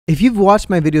If you've watched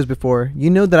my videos before, you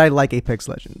know that I like Apex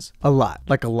Legends. A lot,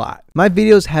 like a lot. My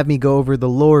videos have me go over the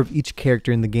lore of each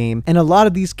character in the game, and a lot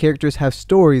of these characters have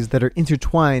stories that are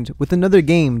intertwined with another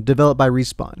game developed by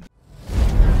Respawn.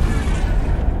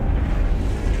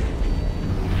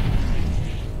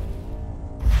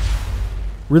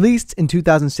 Released in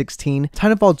 2016,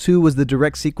 Titanfall 2 was the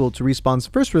direct sequel to Respawn's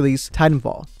first release,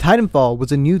 Titanfall. Titanfall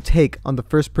was a new take on the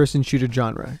first-person shooter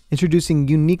genre, introducing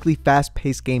uniquely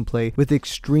fast-paced gameplay with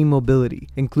extreme mobility,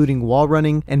 including wall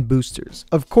running and boosters.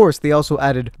 Of course, they also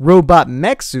added robot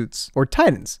mech suits, or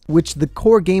Titans, which the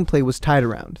core gameplay was tied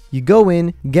around. You go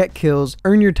in, get kills,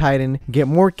 earn your Titan, get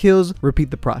more kills,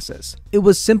 repeat the process. It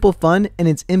was simple fun, and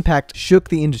its impact shook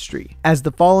the industry, as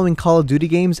the following Call of Duty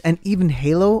games and even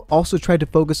Halo also tried to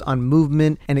focus on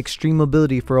movement and extreme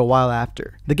mobility for a while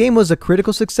after. The game was a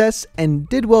critical success and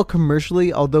did well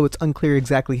commercially, although it's unclear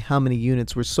exactly how many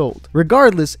units were sold.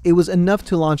 Regardless, it was enough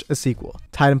to launch a sequel,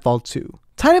 Titanfall 2.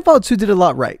 Titanfall 2 did a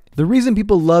lot right. The reason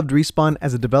people loved Respawn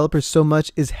as a developer so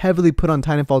much is heavily put on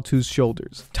Titanfall 2's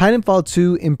shoulders. Titanfall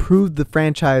 2 improved the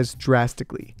franchise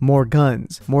drastically. More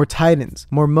guns, more Titans,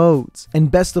 more modes, and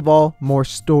best of all, more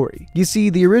story. You see,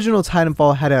 the original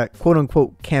Titanfall had a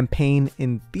quote-unquote campaign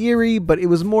in theory, but it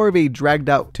was more of a dragged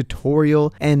out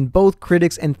tutorial, and both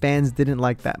critics and fans didn't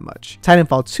like that much.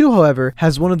 Titanfall 2, however,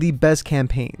 has one of the best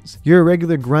campaigns. You're a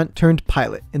regular grunt turned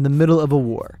pilot in the middle of a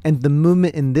war, and the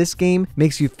movement in this game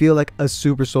makes you feel like a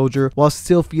super soldier while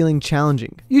still feeling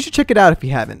challenging. You should check it out if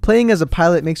you haven't. Playing as a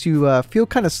pilot makes you feel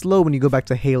kind of slow when you go back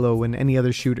to Halo and any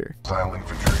other shooter. Falcon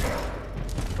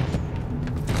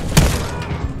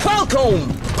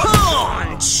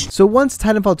Punch! So once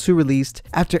Titanfall 2 released,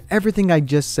 after everything I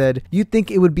just said, you'd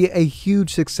think it would be a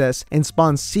huge success and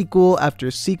spawn sequel after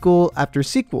sequel after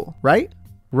sequel, right?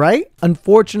 Right?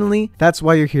 Unfortunately, that's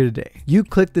why you're here today. You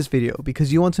clicked this video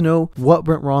because you want to know what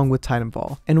went wrong with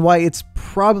Titanfall and why it's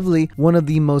probably one of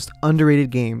the most underrated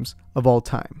games of all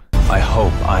time. I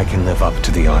hope I can live up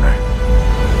to the honor.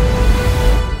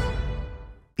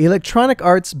 Electronic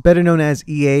Arts, better known as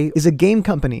EA, is a game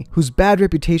company whose bad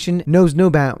reputation knows no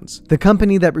bounds. The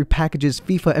company that repackages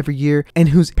FIFA every year and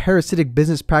whose parasitic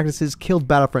business practices killed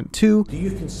Battlefront 2. Do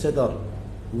you consider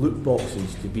loot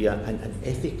boxes to be an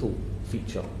ethical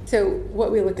feature? So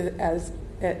what we look at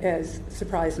as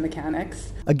surprise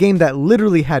mechanics. A game that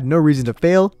literally had no reason to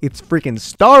fail, it's freaking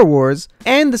Star Wars,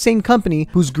 and the same company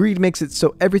whose greed makes it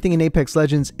so everything in Apex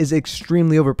Legends is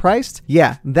extremely overpriced.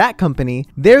 Yeah, that company,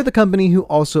 they're the company who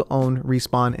also own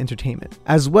Respawn Entertainment,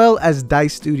 as well as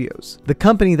DICE Studios, the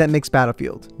company that makes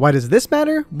Battlefield. Why does this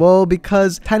matter? Well,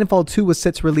 because Titanfall 2 was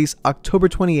set to release October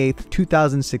 28th,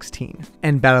 2016,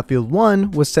 and Battlefield 1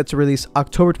 was set to release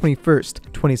October 21st,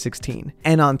 2016.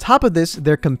 And on top of this,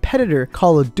 their competitor,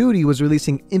 Call of Duty, was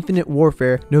releasing Infinite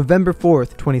Warfare November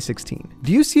 4th, 2016.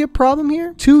 Do you see a problem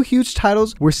here? Two huge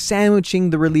titles were sandwiching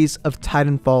the release of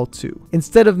Titanfall 2.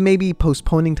 Instead of maybe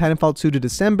postponing Titanfall 2 to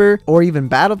December or even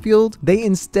Battlefield, they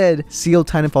instead sealed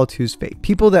Titanfall 2's fate.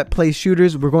 People that play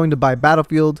shooters were going to buy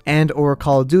Battlefield and or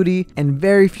Call of Duty, and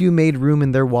very few made room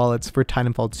in their wallets for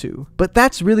Titanfall 2. But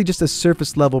that's really just a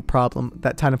surface level problem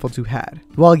that Titanfall 2 had.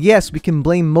 While yes, we can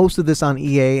blame most of this on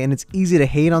EA and it's easy to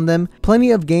hate on them,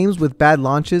 plenty of games with bad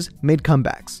launches made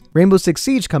comebacks. Rainbow Six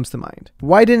Siege comes to mind.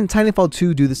 Why didn't Titanfall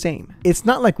 2 do the same? It's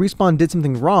not like Respawn did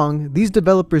something wrong. These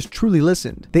developers truly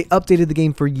listened. They updated the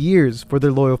game for years for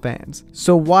their loyal fans.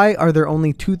 So why are there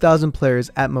only 2,000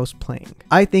 players at most playing?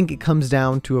 I think it comes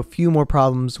down to a few more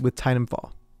problems with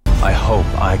Titanfall. I hope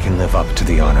I can live up to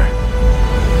the honor.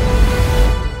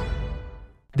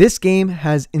 This game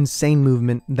has insane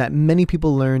movement that many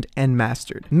people learned and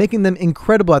mastered, making them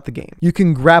incredible at the game. You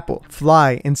can grapple,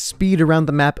 fly, and speed around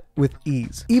the map with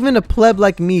ease. Even a pleb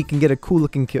like me can get a cool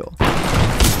looking kill.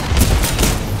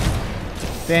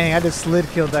 Dang, I just slid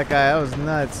killed that guy. That was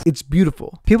nuts. It's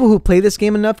beautiful. People who play this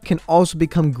game enough can also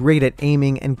become great at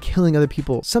aiming and killing other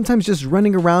people, sometimes just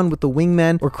running around with the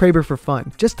wingman or Kraber for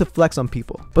fun, just to flex on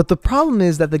people. But the problem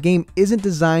is that the game isn't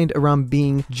designed around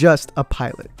being just a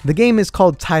pilot. The game is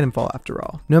called Titanfall after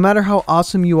all. No matter how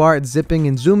awesome you are at zipping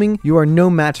and zooming, you are no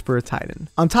match for a Titan.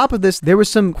 On top of this, there were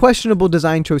some questionable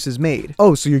design choices made.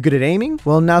 Oh, so you're good at aiming?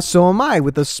 Well, now so am I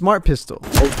with a smart pistol.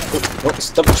 Oh,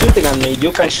 stop shooting at me.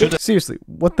 You can shoot. Seriously,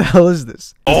 what the hell is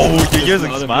this? Oh, you're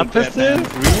using smart pistol?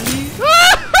 Really?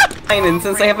 And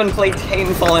since I haven't played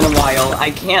Titanfall in a while, I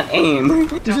can't aim.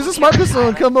 Just use a smart pistol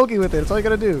and kill Moki with it. That's all you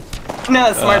gotta do.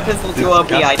 No, smart pistol too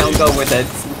OP. I don't go with it.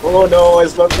 Oh no,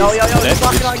 it's not. Yo, get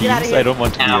out of here. I don't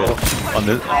want to do that. on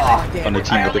the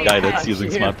team with the guy that's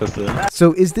using smart pistol.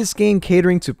 So is this game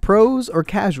catering to pros or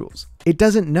casuals? It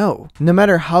doesn't know. No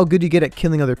matter how good you get at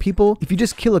killing other people, if you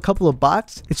just kill a couple of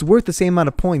bots, it's worth the same amount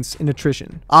of points in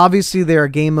attrition. Obviously, there are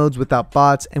game modes without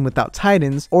bots and without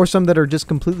titans, or some that are just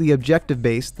completely objective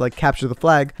based, like capture the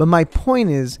flag, but my point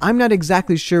is, I'm not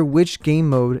exactly sure which game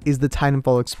mode is the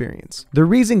Titanfall experience. The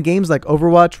reason games like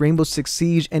Overwatch, Rainbow Six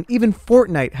Siege, and even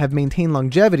Fortnite have maintained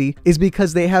longevity is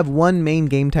because they have one main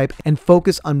game type and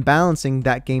focus on balancing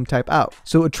that game type out.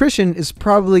 So attrition is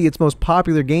probably its most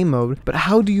popular game mode, but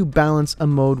how do you balance a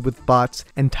mode with bots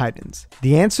and titans?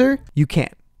 The answer? You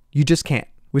can't. You just can't.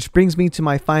 Which brings me to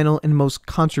my final and most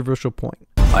controversial point.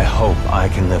 I hope I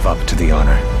can live up to the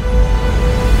honor.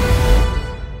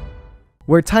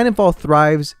 Where Titanfall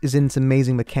thrives is in its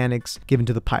amazing mechanics given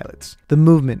to the pilots. The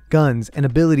movement, guns, and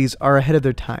abilities are ahead of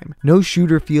their time. No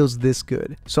shooter feels this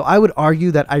good. So I would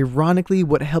argue that ironically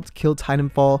what helped kill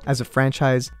Titanfall as a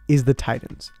franchise is the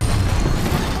Titans.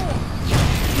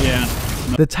 Yeah.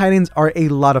 The Titans are a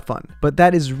lot of fun, but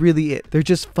that is really it. They're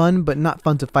just fun, but not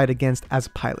fun to fight against as a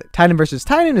pilot. Titan versus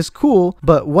Titan is cool,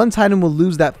 but one Titan will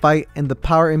lose that fight and the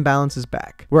power imbalance is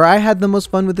back. Where I had the most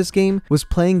fun with this game was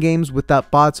playing games without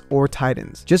bots or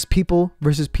Titans. Just people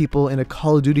versus people in a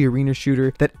Call of Duty arena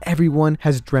shooter that everyone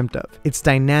has dreamt of. It's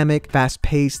dynamic,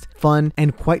 fast-paced, fun,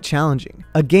 and quite challenging.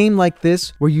 A game like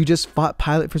this, where you just fought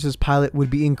pilot versus pilot, would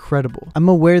be incredible. I'm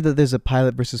aware that there's a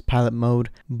pilot versus pilot mode,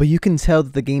 but you can tell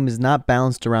that the game is not balanced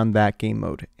around that game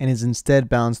mode and is instead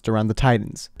balanced around the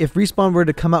Titans. If Respawn were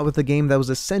to come out with a game that was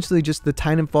essentially just the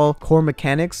Titanfall core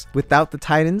mechanics without the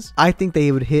Titans, I think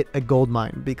they would hit a gold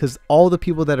mine because all the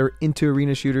people that are into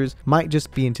arena shooters might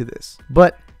just be into this.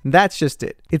 But that's just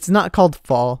it. It's not called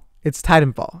Fall. It's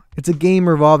Titanfall. It's a game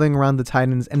revolving around the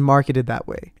Titans and marketed that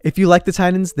way. If you like the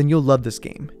Titans, then you'll love this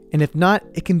game. And if not,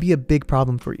 it can be a big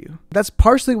problem for you. That's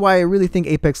partially why I really think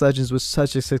Apex Legends was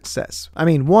such a success. I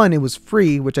mean, one, it was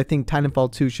free, which I think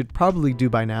Titanfall 2 should probably do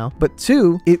by now. But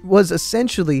two, it was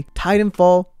essentially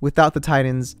Titanfall without the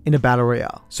Titans in a battle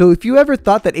royale. So if you ever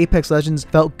thought that Apex Legends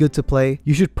felt good to play,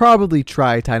 you should probably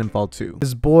try Titanfall 2.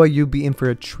 Because boy, you'd be in for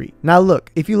a treat. Now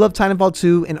look, if you love Titanfall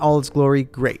 2 in all its glory,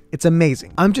 great. It's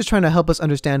amazing. I'm just trying to help us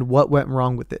understand what went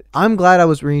wrong with it. I'm glad I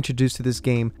was reintroduced to this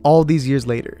game all these years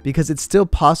later, because it's still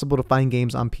possible to find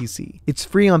games on PC. It's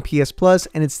free on PS Plus,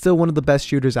 and it's still one of the best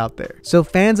shooters out there. So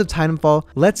fans of Titanfall,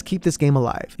 let's keep this game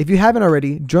alive. If you haven't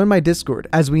already, join my Discord,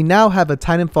 as we now have a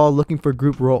Titanfall looking for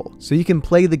group role, so you can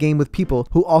play the game with people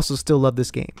who also still love this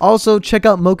game. Also, check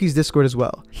out Moki's Discord as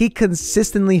well. He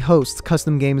consistently hosts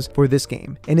custom games for this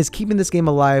game, and is keeping this game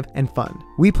alive and fun.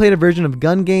 We played a version of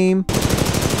Gun Game,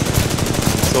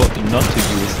 So not to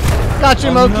use.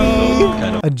 Gotcha, Moki! No.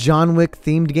 Kind of. A John Wick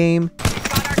themed game,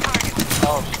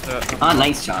 Ah,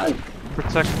 nice shot.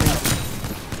 Protect me.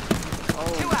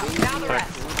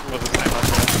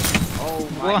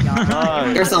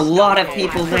 There's a lot of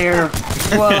people there.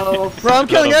 Whoa. bro, I'm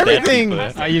killing everything!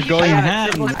 Are you going ham?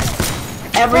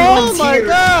 Everyone's Oh my here.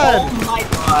 God. Oh my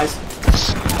gosh.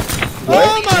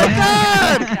 Oh my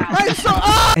god! I'm so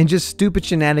up! And just stupid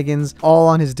shenanigans all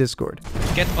on his Discord.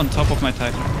 Get on top of my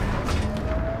Titan.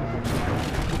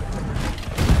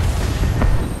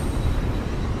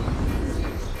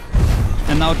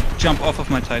 And now jump off of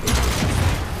my Titan.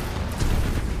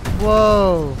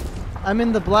 Whoa! I'm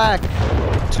in the black.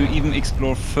 To even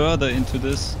explore further into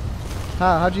this,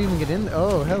 How'd you even get in there?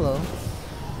 Oh, hello.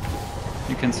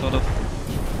 you can sort of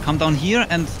come down here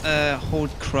and hold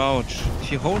crouch.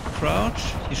 If you hold crouch,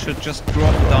 you should just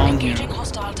drop down here. Engaging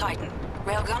hostile Titan.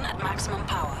 Railgun at maximum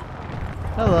power.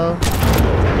 Hello.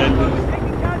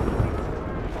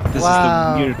 This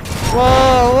Wow. is the weird.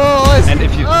 Whoa! And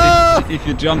if you Ah! if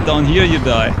you jump down here, you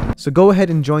die. So go ahead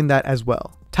and join that as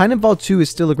well. Titanfall 2 is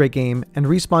still a great game, and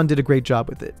Respawn did a great job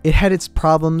with it. It had its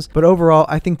problems, but overall,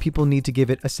 I think people need to give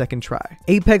it a second try.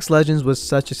 Apex Legends was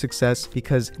such a success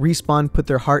because Respawn put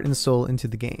their heart and soul into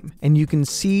the game, and you can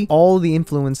see all the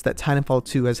influence that Titanfall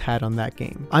 2 has had on that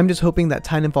game. I'm just hoping that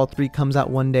Titanfall 3 comes out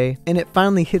one day, and it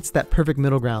finally hits that perfect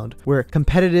middle ground, where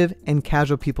competitive and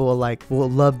casual people alike will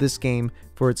love this game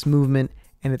for its movement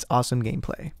and its awesome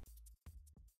gameplay.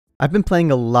 I've been playing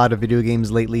a lot of video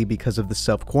games lately because of the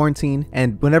self-quarantine,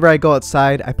 and whenever I go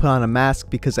outside, I put on a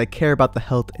mask because I care about the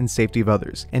health and safety of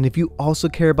others. And if you also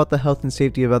care about the health and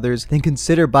safety of others, then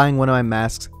consider buying one of my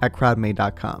masks at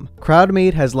crowdmade.com.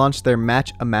 Crowdmade has launched their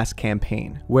Match a Mask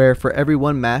campaign, where for every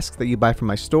one mask that you buy from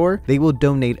my store, they will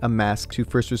donate a mask to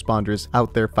first responders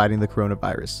out there fighting the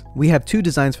coronavirus. We have two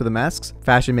designs for the masks,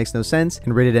 Fashion Makes No Sense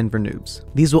and Rated N for Noobs.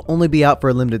 These will only be out for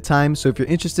a limited time, so if you're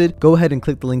interested, go ahead and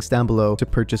click the links down below to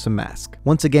purchase a mask.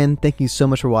 Once again, thank you so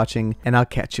much for watching, and I'll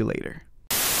catch you later.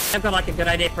 I've got like a good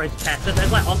idea for his passive.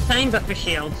 It's like Octane, but for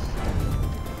shields.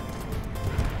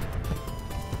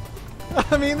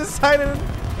 I mean, this Titan.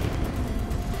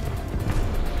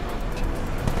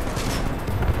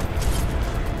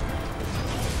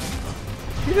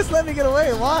 You just let me get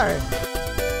away. Why?